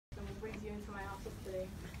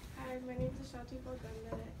Hi, my name is Ashati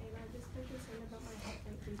Boganda, and I've just been concerned about my health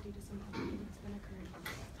lately due to some pain that's been occurring.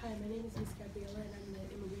 Hi, my name is Miss Gabriela, and I'm the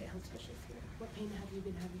immigrant health specialist here. What pain have you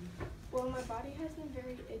been having? Well, my body has been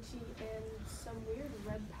very itchy, and some weird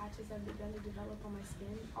red patches have begun to develop on my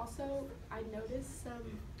skin. Also, I noticed some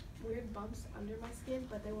weird bumps under my skin,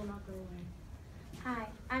 but they will not go away. Hi,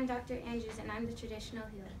 I'm Dr. Andrews, and I'm the traditional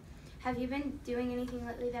healer. Have you been doing anything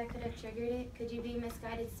lately that could have triggered it? Could you be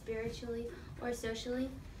misguided spiritually or socially?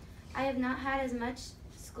 I have not had as much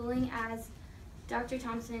schooling as Dr.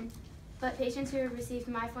 Thompson, but patients who have received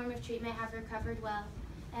my form of treatment have recovered well,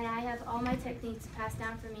 and I have all my techniques passed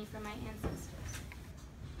down for me from my ancestors.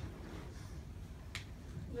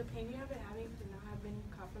 The pain you have been having could not have been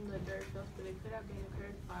caught from the dirt filth, but it could have been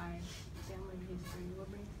occurred by family history.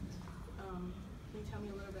 Can you tell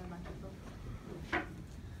me a little bit about yourself?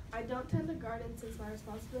 I don't tend a garden since my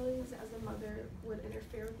responsibilities as a mother would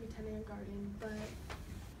interfere with me tending a garden, but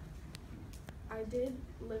I did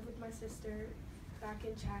live with my sister back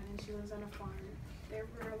in Chad, and she lives on a farm. There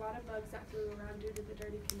were a lot of bugs that flew around due to the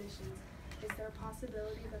dirty conditions. Is there a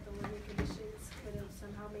possibility that the living conditions could have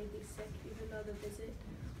somehow made me sick, even though the visit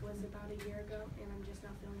was about a year ago and I'm just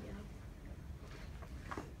now feeling ill?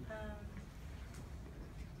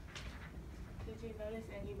 Did you notice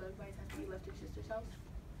any bug bites after you left your sister's house?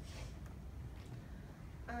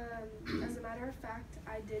 As a matter of fact,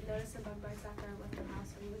 I did notice some bug bites after I left the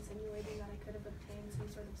house, and insinuating that I could have obtained some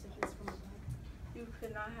sort of sickness from a bug. You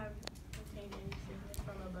could not have obtained any sickness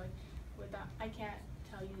from a bug without, I can't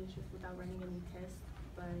tell you the truth without running any tests,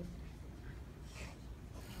 but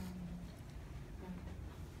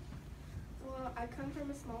Well, I come from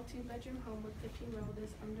a small 2-bedroom home with 15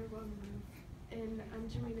 relatives under one roof in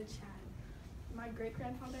Anjamena, Chad. My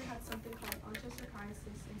great-grandfather had something called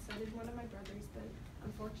onchocerciasis, and so did one of my brothers, but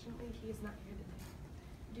unfortunately he is not here today.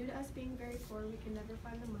 Due to us being very poor, we can never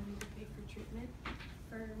find the money to pay for treatment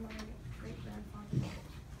for my great-grandfather.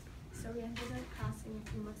 So he ended up passing a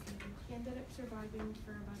few months later. He ended up surviving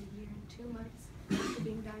for about a year and 2 months after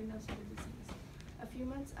being diagnosed with the disease. A few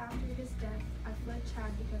months after his death, I fled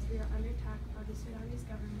Chad because we were under attack by the Sudanese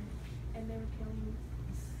government, and they were killing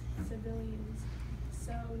civilians.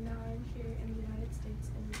 So now I'm here in the United States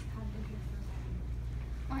and have been here for about a year.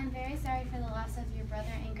 Well, I'm very sorry for the loss of your brother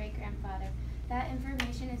and great-grandfather. That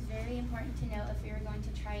information is very important to know if we were going to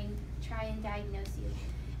try and diagnose you.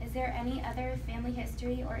 Is there any other family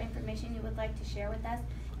history or information you would like to share with us?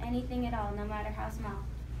 Anything at all, no matter how small,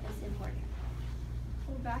 is important.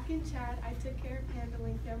 Well, back in Chad, I took care of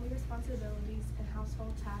handling family responsibilities and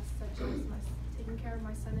household tasks such as taking care of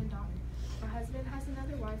my son and daughter. My husband has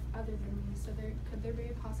another wife other than me, so could there be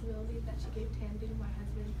a possibility that she gave Tandy, my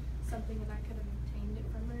husband, something and I could have obtained it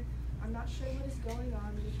from her? I'm not sure what is going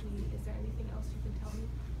on with me. Is there anything else you can tell me?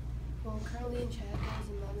 Well, currently in Chad, there is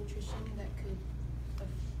a malnutrition that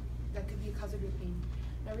could be a cause of your pain.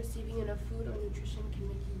 Not receiving enough food or nutrition can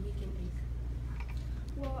make you weak and ache.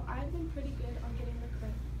 Well, I've been pretty good on getting the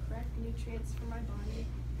correct nutrients for my body,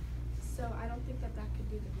 so I don't think that could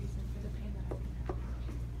be the reason for the pain that I've been having.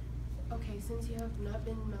 Okay, since you have not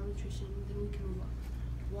been malnutrition, then we can move on.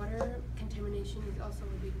 Water contamination is also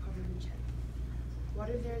a big problem in Chad.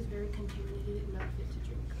 Water there is very contaminated and not fit to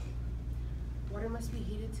drink. Water must be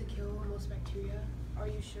heated to kill most bacteria.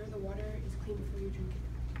 Are you sure the water is clean before you drink it?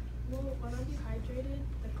 Well, when I'm dehydrated,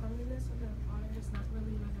 the cleanliness of the water is not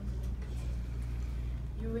really my number one concern.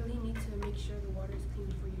 You really need to make sure the water is clean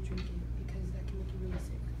before you drink it, because that can make you really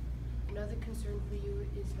sick. Another concern for you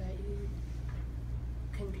is that you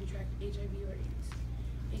can contract HIV or AIDS.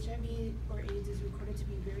 HIV or AIDS is recorded to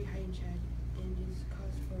be very high in Chad and is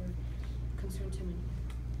cause for concern to many.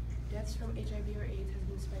 Deaths from HIV or AIDS has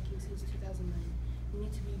been spiking since 2009. You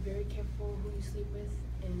need to be very careful who you sleep with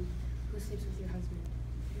and who sleeps with your husband.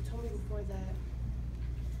 You told me before that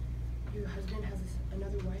your husband has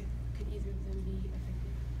another wife. Could either of them be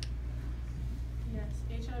affected? Yes,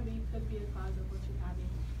 HIV could be the cause of what you're having,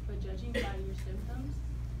 but judging by your symptoms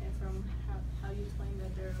and from how you explained that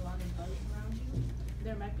there are a lot of bugs around you,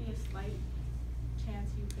 there might be a slight chance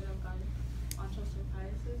you could have gotten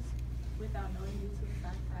onchocerciasis without knowing, due to the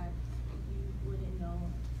fact that you wouldn't know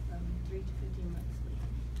from 3 to 15 months later.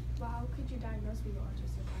 Well, how could you diagnose me with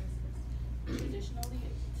onchocerciasis? Traditionally,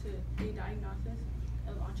 a diagnosis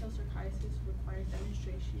of onchocerciasis requires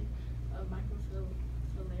demonstration of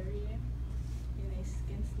microfilariae in a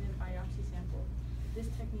skin snip biopsy sample. This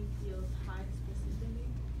technique yields high specificity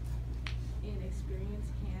in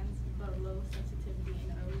experienced hands, but low sensitivity in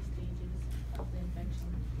early stages of the infection.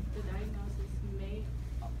 The diagnosis may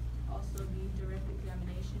also be direct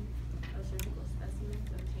examination of surgical specimens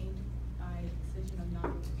obtained by excision of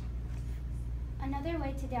nodules. Another way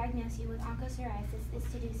way to diagnose you with onchocerciasis is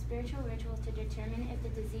to do spiritual rituals to determine if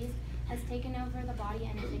the disease has taken over the body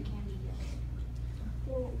and if it can be healed.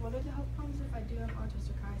 Well, what are the health problems if I do have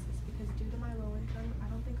onchocerciasis? Because due to my low income,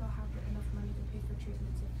 I don't think I'll have enough money to pay for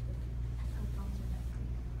treatments if the health problems are that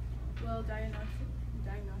big. Well,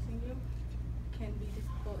 diagnosing you can be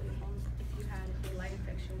difficult if you had a light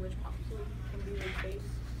infection, which possibly can be the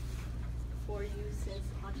case for you since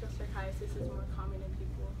onchocerciasis is more common in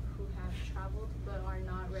people who have traveled but are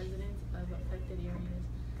not residents of affected areas.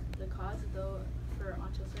 The cause, though, for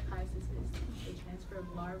onchocerciasis is the transfer of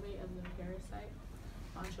larvae of the parasite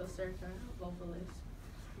Onchocerca volvulus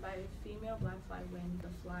by a female black fly. When the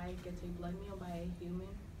fly gets a blood meal by a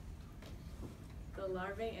human, the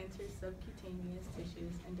larvae enter subcutaneous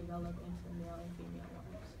tissues and develop into male and female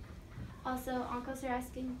worms. Also,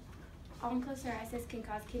 onchocerciasis can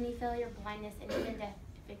cause kidney failure, blindness, and even death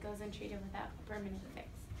if it goes untreated without a permanent fix.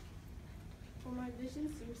 Well, my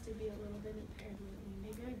vision seems to be a little bit impaired lately.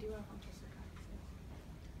 Maybe I do have onchocerciasis.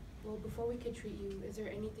 Well, before we could treat you, is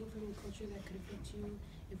there anything from your culture that could affect you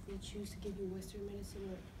if we choose to give you Western medicine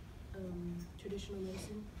or traditional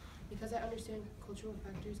medicine? Because I understand cultural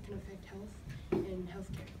factors can affect health and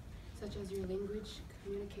healthcare, such as your language,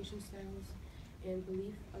 communication styles, and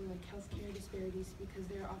belief, unlike healthcare disparities, because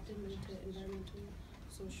they are often linked to environmental,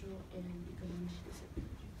 social, and economic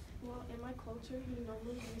disadvantages. Well, in my culture, we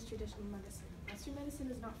normally use traditional medicine. Western medicine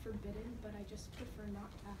is not forbidden, but I just prefer not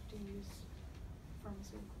to have to use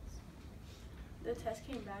pharmaceuticals. The test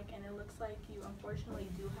came back and it looks like you unfortunately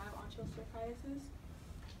do have onchocerciasis.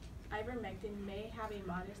 Ivermectin may have a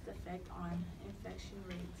modest effect on infection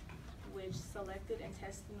rates, which selected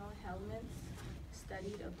intestinal helminths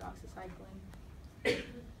studied of doxycycline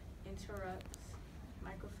interrupts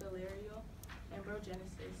microfilarial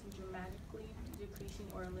embryogenesis, dramatically decreasing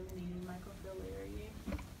or eliminating microfilariae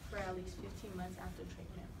for at least 15 months after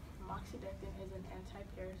treatment. Moxidectin is an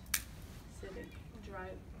anti-parasitic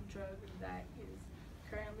drug that is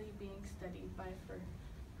currently being studied by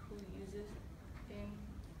who uses in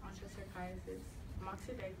onchocerciasis.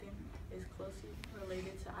 Moxidectin is closely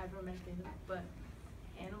related to ivermectin, but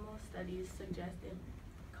animal studies suggest it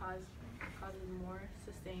causes more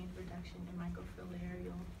sustained reduction in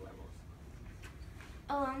microfilarial levels.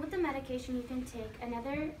 Along with the medication you can take,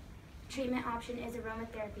 another treatment option is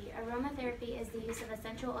aromatherapy. Aromatherapy is the use of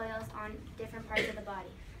essential oils on different parts of the body.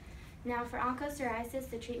 Now, for onchocerciasis,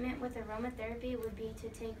 the treatment with aromatherapy would be to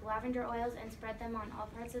take lavender oils and spread them on all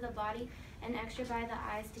parts of the body and extra by the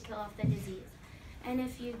eyes to kill off the disease. And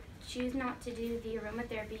if you choose not to do the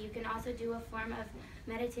aromatherapy, you can also do a form of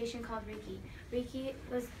meditation called Reiki. Reiki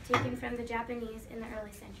was taken from the Japanese in the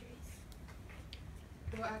early centuries.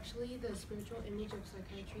 Well, actually, the spiritual image of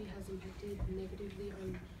psychiatry has impacted negatively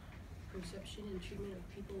on perception and treatment of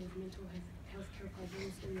people with mental health care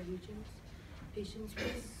problems in the regions. Patients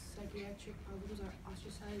with psychiatric problems are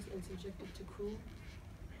ostracized and subjected to cruel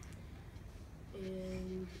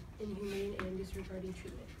and inhumane and disregarding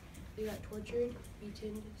treatment. They got tortured,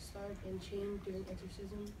 beaten, starved, and chained during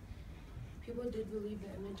exorcism. People did believe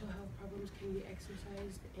that mental health problems can be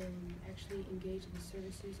exorcised and actually engage in the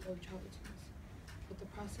services of charlatans. But the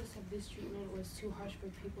process of this treatment was too harsh for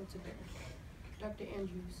people to bear. Dr.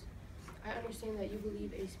 Andrews, I understand that you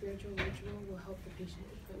believe a spiritual ritual will help the patient,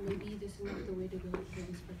 but maybe this is not the way to go for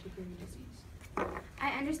this particular disease.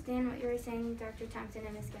 I understand what you were saying, Dr. Thompson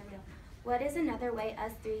and Ms. Gambill. What is another way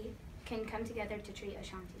us three can come together to treat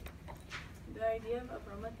Ashanti? The idea of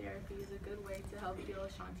aromatherapy is a good way to help heal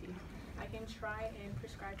Ashanti. I can try and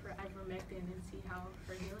prescribe her ivermectin and see how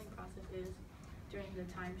her healing process is during the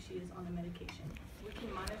time she is on the medication. We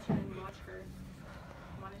can monitor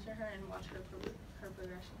her and watch her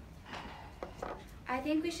progression. I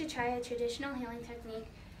think we should try a traditional healing technique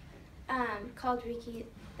called Reiki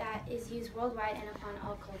that is used worldwide and upon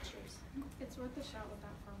all cultures. It's worth a shot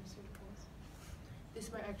without pharmaceuticals.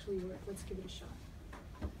 This might actually work. Let's give it a shot.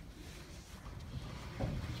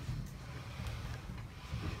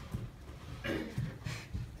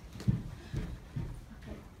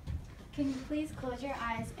 Can you please close your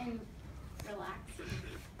eyes and relax?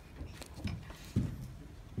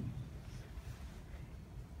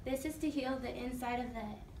 This is to heal the inside of the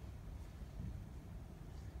head.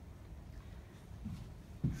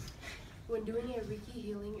 When doing a Reiki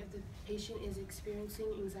healing, if the patient is experiencing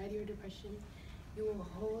anxiety or depression, you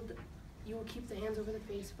will keep the hands over the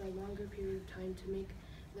face for a longer period of time to make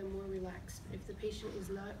them more relaxed. If the patient is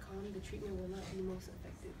not calm, the treatment will not be most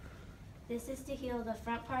effective. This is to heal the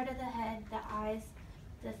front part of the head, the eyes,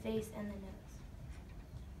 the face, and the nose.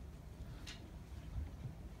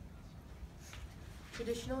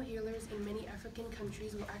 Traditional healers in many African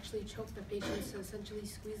countries will actually choke the patients to essentially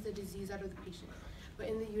squeeze the disease out of the patient. But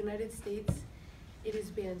in the United States, it is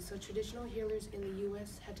banned, so traditional healers in the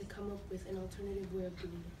US had to come up with an alternative way of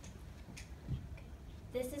doing it.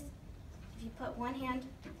 This is, if you put one hand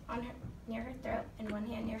on her, near her throat and one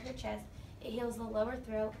hand near her chest, it heals the lower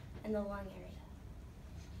throat and the lung area.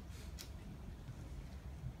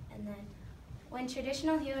 And then, when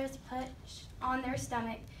traditional healers push on their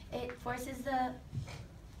stomach, it forces the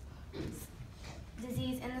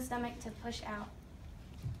disease in the stomach to push out.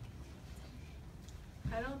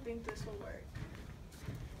 I don't think this will work.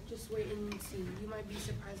 Just wait and see. You might be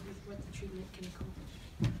surprised with what the treatment can accomplish.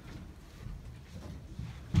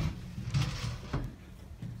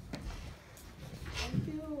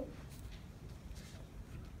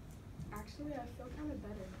 I feel kind of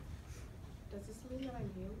better. Does this mean that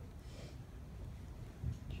I'm healed?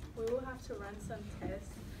 We will have to run some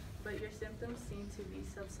tests, but your symptoms seem to be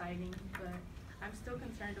subsiding, but I'm still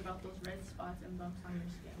concerned about those red spots and bumps on your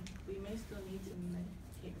skin. We may still need to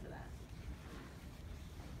medicate for that.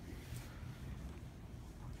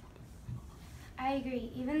 I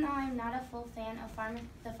agree. Even though I'm not a full fan of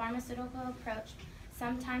the pharmaceutical approach,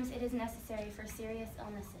 sometimes it is necessary for serious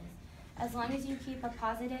illnesses. As long as you keep a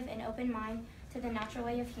positive and open mind to the natural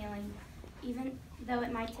way of healing, even though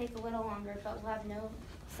it might take a little longer, but will have no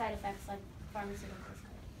side effects like pharmaceuticals.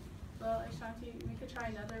 Well, Ashanti, we could try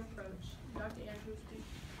another approach. Dr. Andrews, do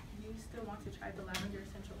you still want to try the lavender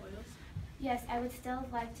essential oils? Yes, I would still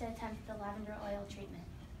like to attempt the lavender oil treatment.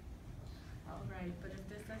 All right, but if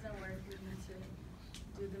this doesn't work, we need to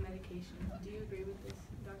do the medication. Do you agree with this,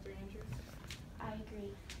 Dr. Andrews? I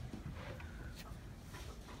agree.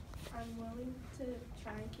 I'm willing to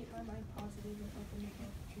try and keep my mind positive and open to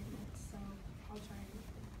both treatments, so I'll try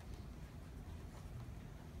anything.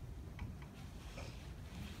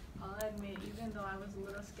 I'll admit, even though I was a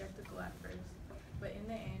little skeptical at first, but in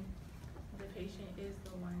the end, the patient is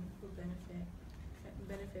the one who benefited.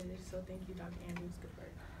 So thank you, Dr. Andrews. Good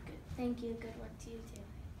work. Good. Thank you. Good work to you too.